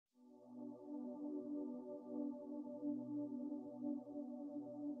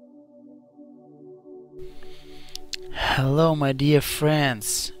Hello, my dear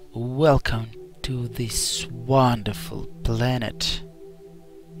friends. Welcome to this wonderful planet.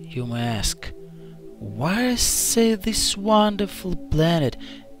 You may ask, why I say this wonderful planet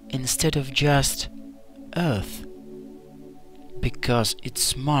instead of just Earth? Because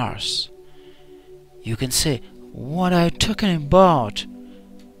it's Mars. You can say, what are you talking about?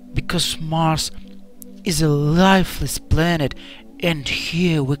 Because Mars is a lifeless planet, and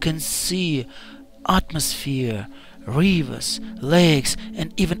here we can see atmosphere, rivers, lakes,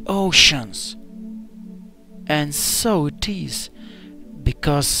 and even oceans. And so it is,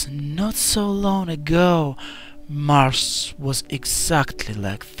 because not so long ago Mars was exactly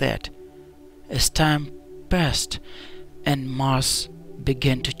like that. As time passed and Mars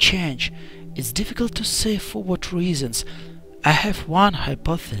began to change, it's difficult to say for what reasons. I have one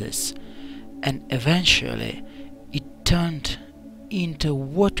hypothesis, and eventually it turned into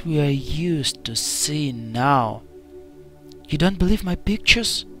what we are used to seeing now. You don't believe my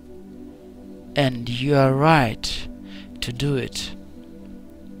pictures? And you are right to do it.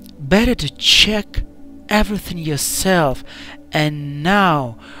 Better to check everything yourself, and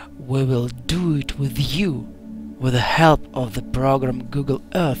now we will do it with you. With the help of the program Google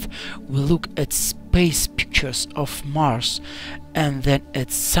Earth, we look at space pictures of Mars and then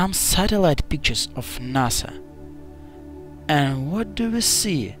at some satellite pictures of NASA. And what do we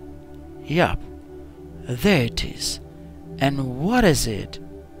see? Yup, there it is. And what is it?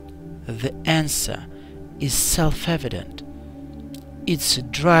 The answer is self-evident. It's a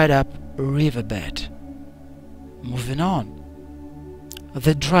dried up riverbed. Moving on.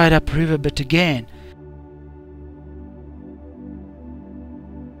 The dried up riverbed again.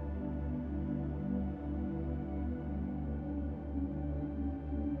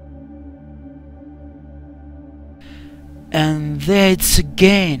 And there it's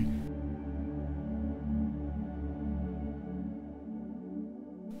again.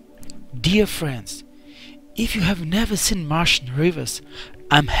 Dear friends, if you have never seen Martian rivers,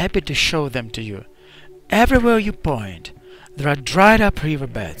 I'm happy to show them to you. Everywhere you point, there are dried up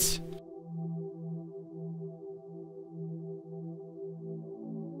riverbeds.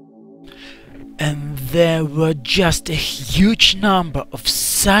 And there were just a huge number of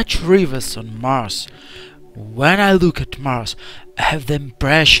such rivers on Mars. When I look at Mars, I have the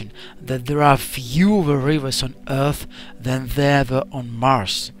impression that there are fewer rivers on Earth than there were on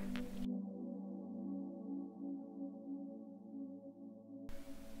Mars.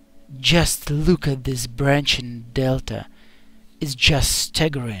 Just look at this branching delta. It's just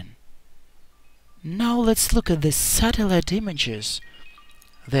staggering. Now let's look at the satellite images.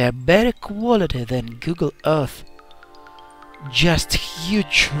 They are better quality than Google Earth. Just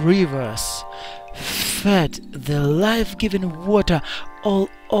huge rivers fed the life-giving water all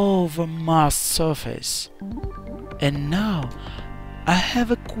over Mars' surface. And now I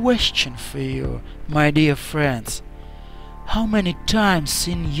have a question for you, my dear friends. How many times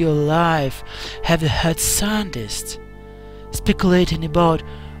in your life have you heard scientists speculating about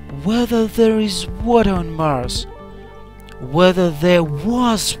whether there is water on Mars, whether there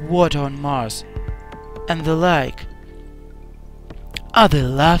was water on Mars, and the like? Are they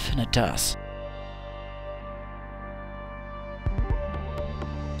laughing at us?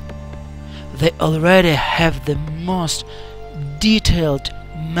 They already have the most detailed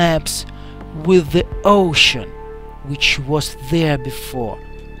maps with the ocean, which was there before.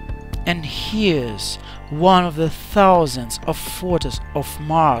 And here's one of the thousands of photos of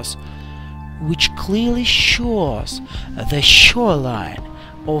Mars, which clearly shows the shoreline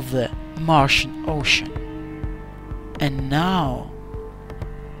of the Martian Ocean. And now,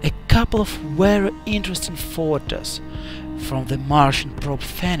 a couple of very interesting photos from the Martian probe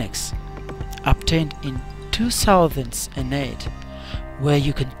Phoenix, obtained in 2008, where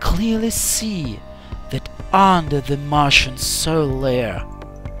you can clearly see that under the Martian soil layer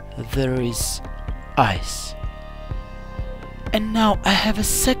there is ice. And now I have a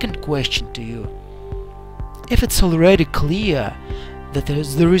second question to you. If it's already clear that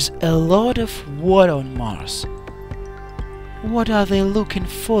there is a lot of water on Mars, what are they looking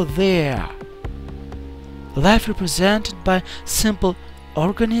for there? Life represented by simple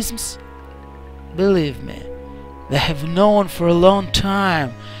organisms? Believe me, they have known for a long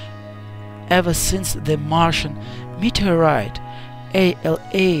time, ever since the Martian meteorite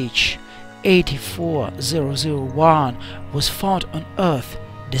ALH 84001 was found on Earth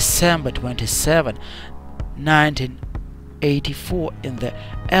December 27, 1984 in the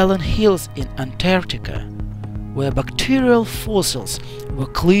Allen Hills in Antarctica, where bacterial fossils were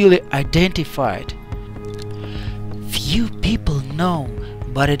clearly identified. Few people know,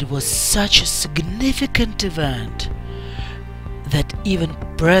 but it was such a significant event that even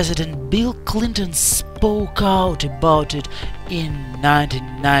President Bill Clinton spoke out about it in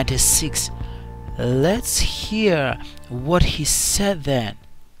 1996. Let's hear what he said then.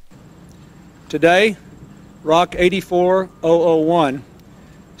 Today, Rock 84001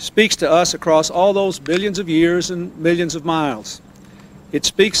 speaks to us across all those billions of years and millions of miles. It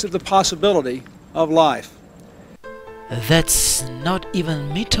speaks of the possibility of life. That's not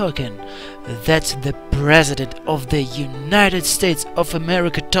even me talking. That's the President of the United States of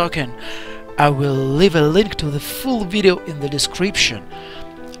America talking. I will leave a link to the full video in the description.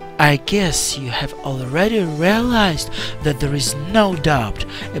 I guess you have already realized that there is no doubt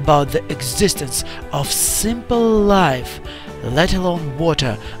about the existence of simple life, let alone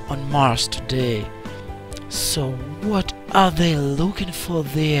water, on Mars today. So what are they looking for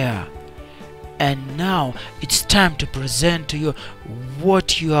there? And now it's time to present to you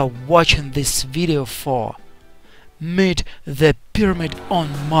what you are watching this video for. Meet the pyramid on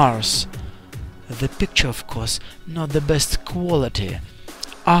Mars. The picture, of course, not the best quality.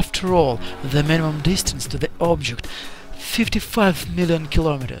 After all, the minimum distance to the object, 55 million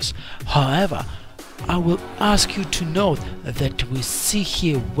kilometers. However, I will ask you to note that we see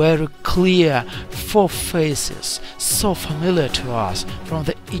here very clear four faces, so familiar to us from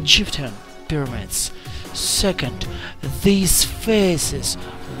the Egyptian pyramids. Second, these faces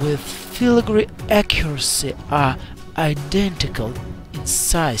with filigree accuracy are identical in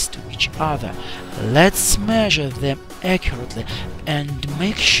size to each other. Let's measure them accurately and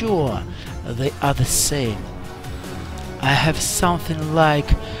make sure they are the same. I have something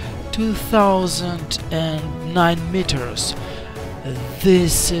like 2009 meters.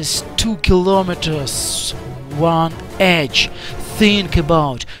 This is 2 kilometers one edge. Think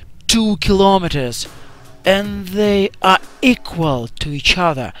about 2 kilometers, and they are equal to each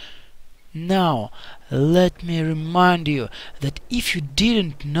other. Now, let me remind you that if you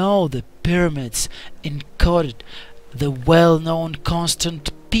didn't know, the pyramids encoded the well-known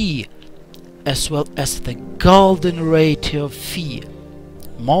constant P as well as the golden ratio phi.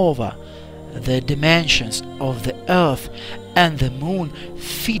 Moreover, the dimensions of the Earth and the Moon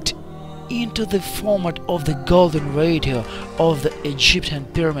fit into the format of the golden ratio of the Egyptian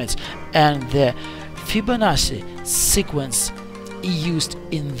pyramids and the Fibonacci sequence used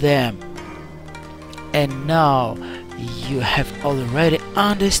in them. And now you have already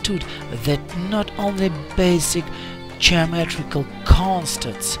understood that not only basic geometrical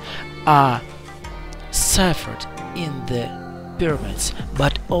constants are ciphered in the pyramids,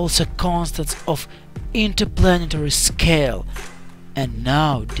 but also constants of interplanetary scale. And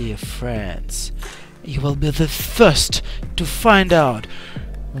now, dear friends, you will be the first to find out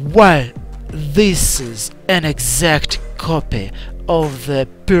why this is an exact copy of the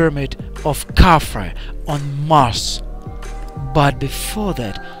pyramid of Khafre on Mars. But before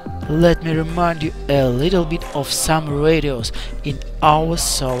that, let me remind you a little bit of some radios in our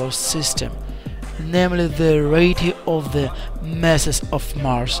solar system, namely the ratio of the masses of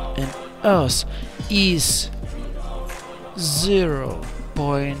Mars and Earth is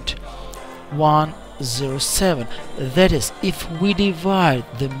 0.107. That is, if we divide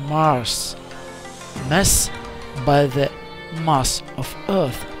the Mars mass by the mass of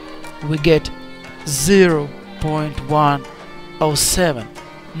Earth, we get 0.107.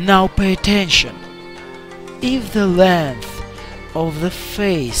 Now pay attention. If the length of the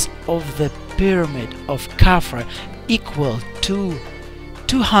face of the pyramid of Khafre equal to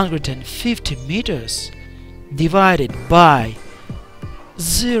 250 meters divided by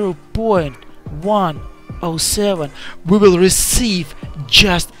 0.107, we will receive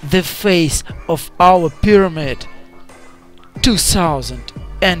just the face of our pyramid,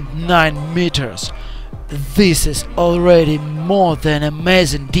 2009 meters. This is already more than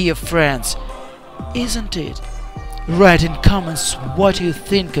amazing, dear friends, isn't it? Write in comments what you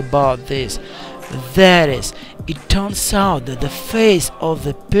think about this. That is, it turns out that the face of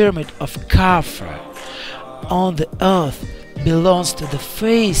the pyramid of Khafre on the Earth belongs to the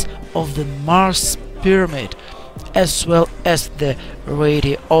face of the Mars pyramid, as well as the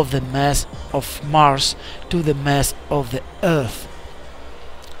ratio of the mass of Mars to the mass of the Earth.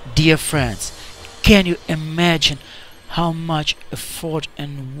 Dear friends, can you imagine how much effort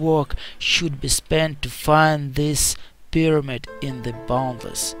and work should be spent to find this pyramid in the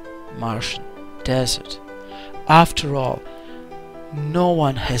boundless Martian desert? After all, no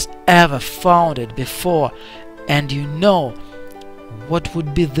one has ever found it before, and you know what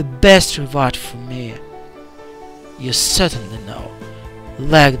would be the best reward for me. You certainly know.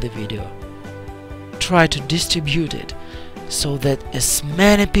 Like the video, try to distribute it, so that as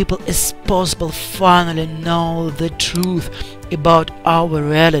many people as possible finally know the truth about our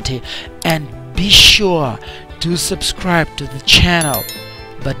reality. And be sure to subscribe to the channel.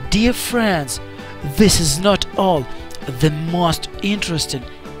 But dear friends, this is not all. The most interesting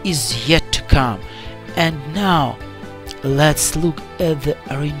is yet to come. And now let's look at the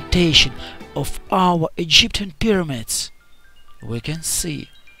orientation of our Egyptian pyramids. We can see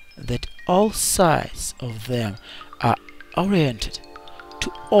that all sides of them are oriented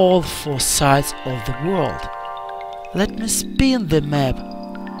to all four sides of the world. Let me spin the map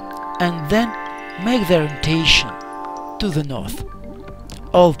and then make the orientation to the north.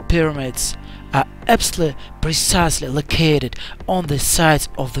 All pyramids are absolutely precisely located on the sides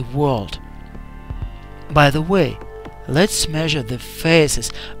of the world. By the way, let's measure the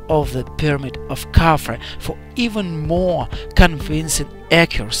faces of the pyramid of Khafre for even more convincing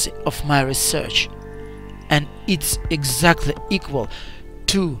accuracy of my research. And it's exactly equal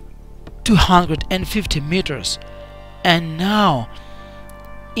to 250 meters. And now,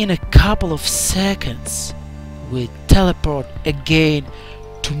 in a couple of seconds, we teleport again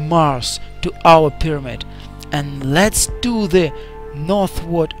to Mars, to our pyramid, and let's do the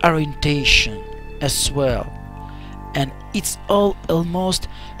northward orientation as well. And it's all almost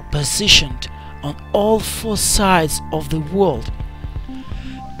positioned on all four sides of the world.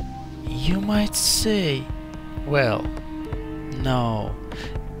 You might say, well, no,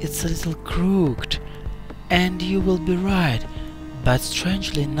 it's a little crooked, and you will be right, but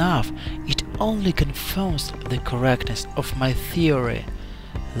strangely enough, it only confirms the correctness of my theory.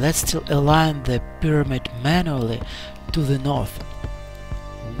 Let's still align the pyramid manually to the north.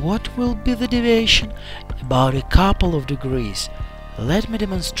 What will be the deviation? About a couple of degrees. Let me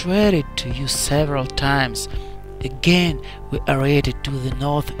demonstrate it to you several times. Again, we orient it to the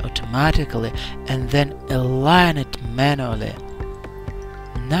north automatically and then align it manually.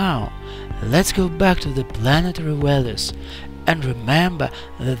 Now, let's go back to the planetary values and remember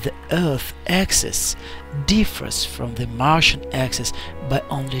that the Earth axis differs from the Martian axis by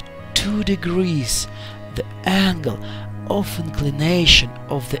only 2 degrees. The angle of inclination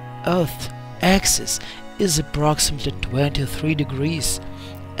of the Earth axis is approximately 23 degrees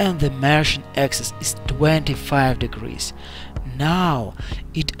and the Martian axis is 25 degrees. Now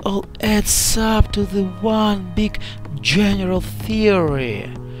it all adds up to the one big general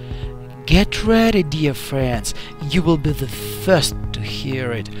theory. Get ready, dear friends, you will be the first to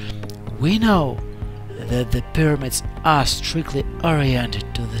hear it. We know that the pyramids are strictly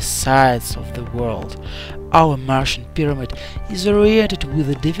oriented to the sides of the world. Our Martian pyramid is oriented with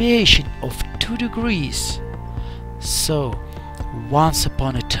a deviation of 2 degrees. So, once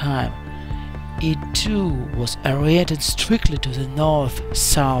upon a time, it too was oriented strictly to the north,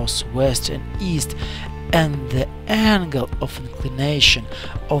 south, west and east, and the angle of inclination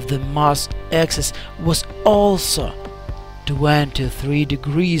of the Mars axis was also 23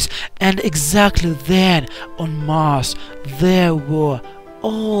 degrees, and exactly then on Mars there were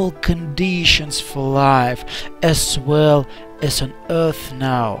all conditions for life, as well as on Earth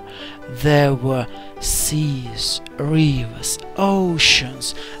now. There were seas, rivers,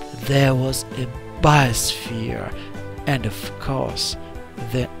 oceans, there was a biosphere, and of course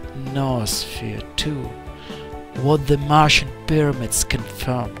the noosphere too. What the Martian pyramids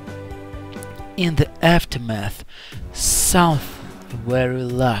confirm. In the aftermath, something very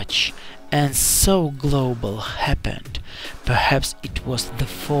large and so global happened. Perhaps it was the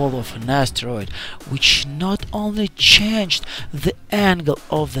fall of an asteroid, which not only changed the angle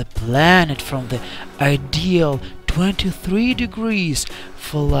of the planet from the ideal 23 degrees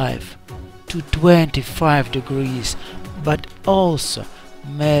for life to 25 degrees, but also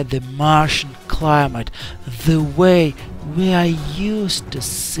made the Martian climate the way we are used to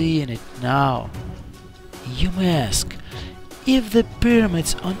seeing it now. You may ask, if the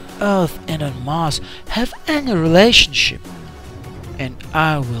pyramids on Earth and on Mars have any relationship? And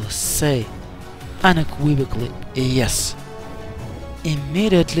I will say unequivocally yes.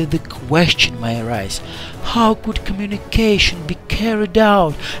 Immediately the question may arise, how could communication be carried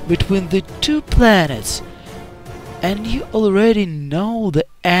out between the two planets? And you already know the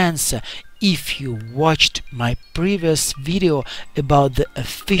answer if you watched my previous video about the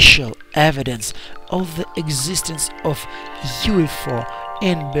official evidence of the existence of UFO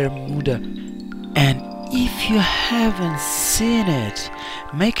in Bermuda. And if you haven't seen it,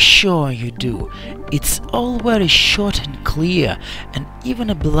 make sure you do. It's all very short and clear, and even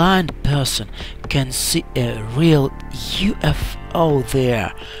a blind person can see a real UFO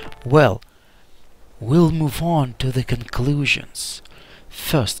there. Well, we'll move on to the conclusions.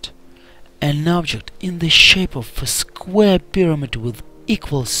 First, An object in the shape of a square pyramid with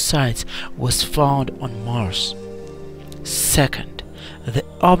equal sides was found on Mars. Second, the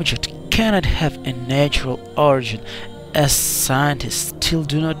object cannot have a natural origin, as scientists still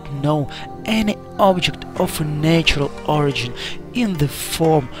do not know any object of a natural origin in the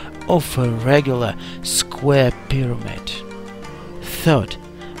form of a regular square pyramid. Third,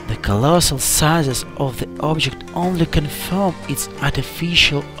 the colossal sizes of the object only confirm its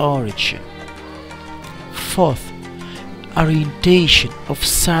artificial origin. Fourth, orientation of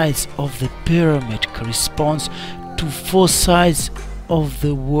sides of the pyramid corresponds to 4 sides of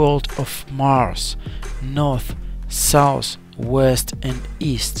the world of Mars: north, south, west and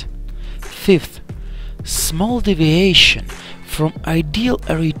east. Fifth, small deviation from ideal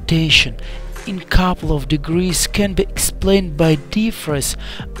orientation in couple of degrees can be explained by difference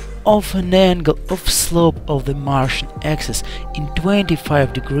of an angle of slope of the Martian axis in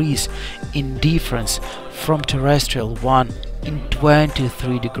 25 degrees in difference from terrestrial one in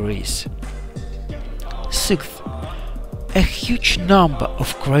 23 degrees. Sixth, a huge number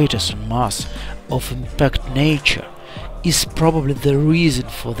of craters on Mars of impact nature is probably the reason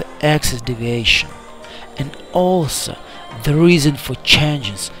for the axis deviation, and also the reason for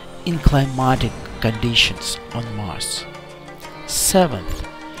changes in climatic conditions on Mars. Seventh,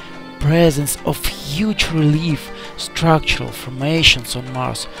 presence of huge relief structural formations on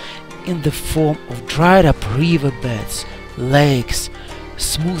Mars in the form of dried up riverbeds, lakes,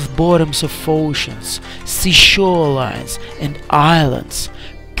 smooth bottoms of oceans, seashore lines and islands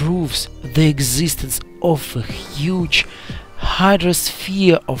proves the existence of a huge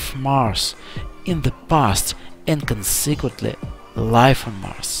hydrosphere of Mars in the past and consequently life on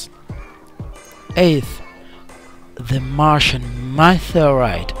Mars. Eighth, the Martian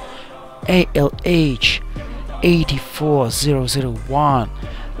meteorite ALH 84001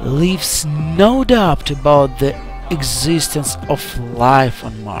 leaves no doubt about the existence of life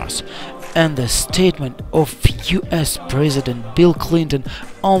on Mars, and the statement of US President Bill Clinton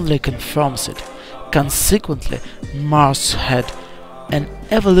only confirms it. Consequently, Mars had an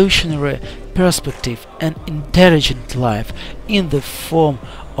evolutionary perspective and intelligent life in the form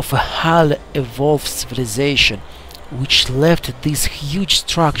of a highly evolved civilization which left these huge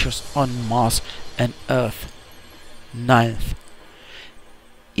structures on Mars and Earth. Ninth,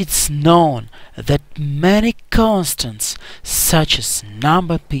 it's known that many constants such as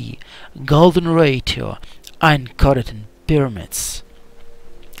number p, golden ratio, are encoded in pyramids.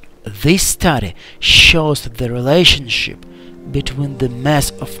 This study shows the relationship between the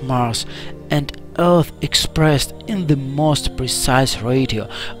mass of Mars and Earth expressed in the most precise ratio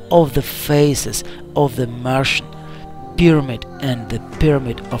of the faces of the Martian pyramid and the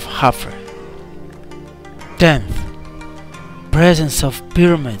pyramid of Khafre. 10th, presence of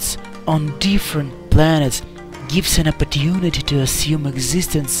pyramids on different planets gives an opportunity to assume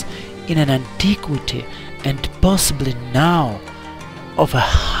existence in an antiquity and possibly now of a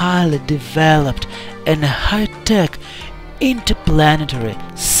highly developed and high-tech interplanetary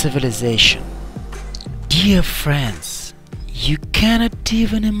civilization. Dear friends, you cannot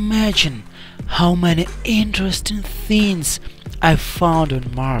even imagine how many interesting things I found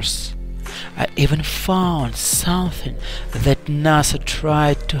on Mars. I even found something that NASA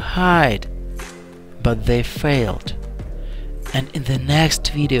tried to hide, but they failed. And in the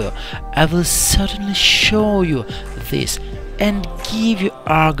next video I will certainly show you this and give you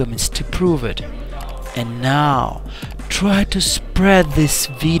arguments to prove it. And now try to spread this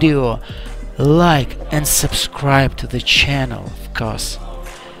video, like and subscribe to the channel, of course.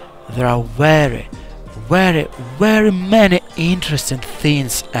 There are very many interesting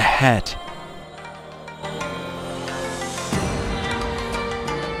things ahead.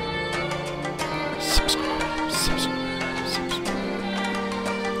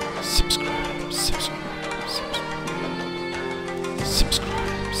 Subscribe.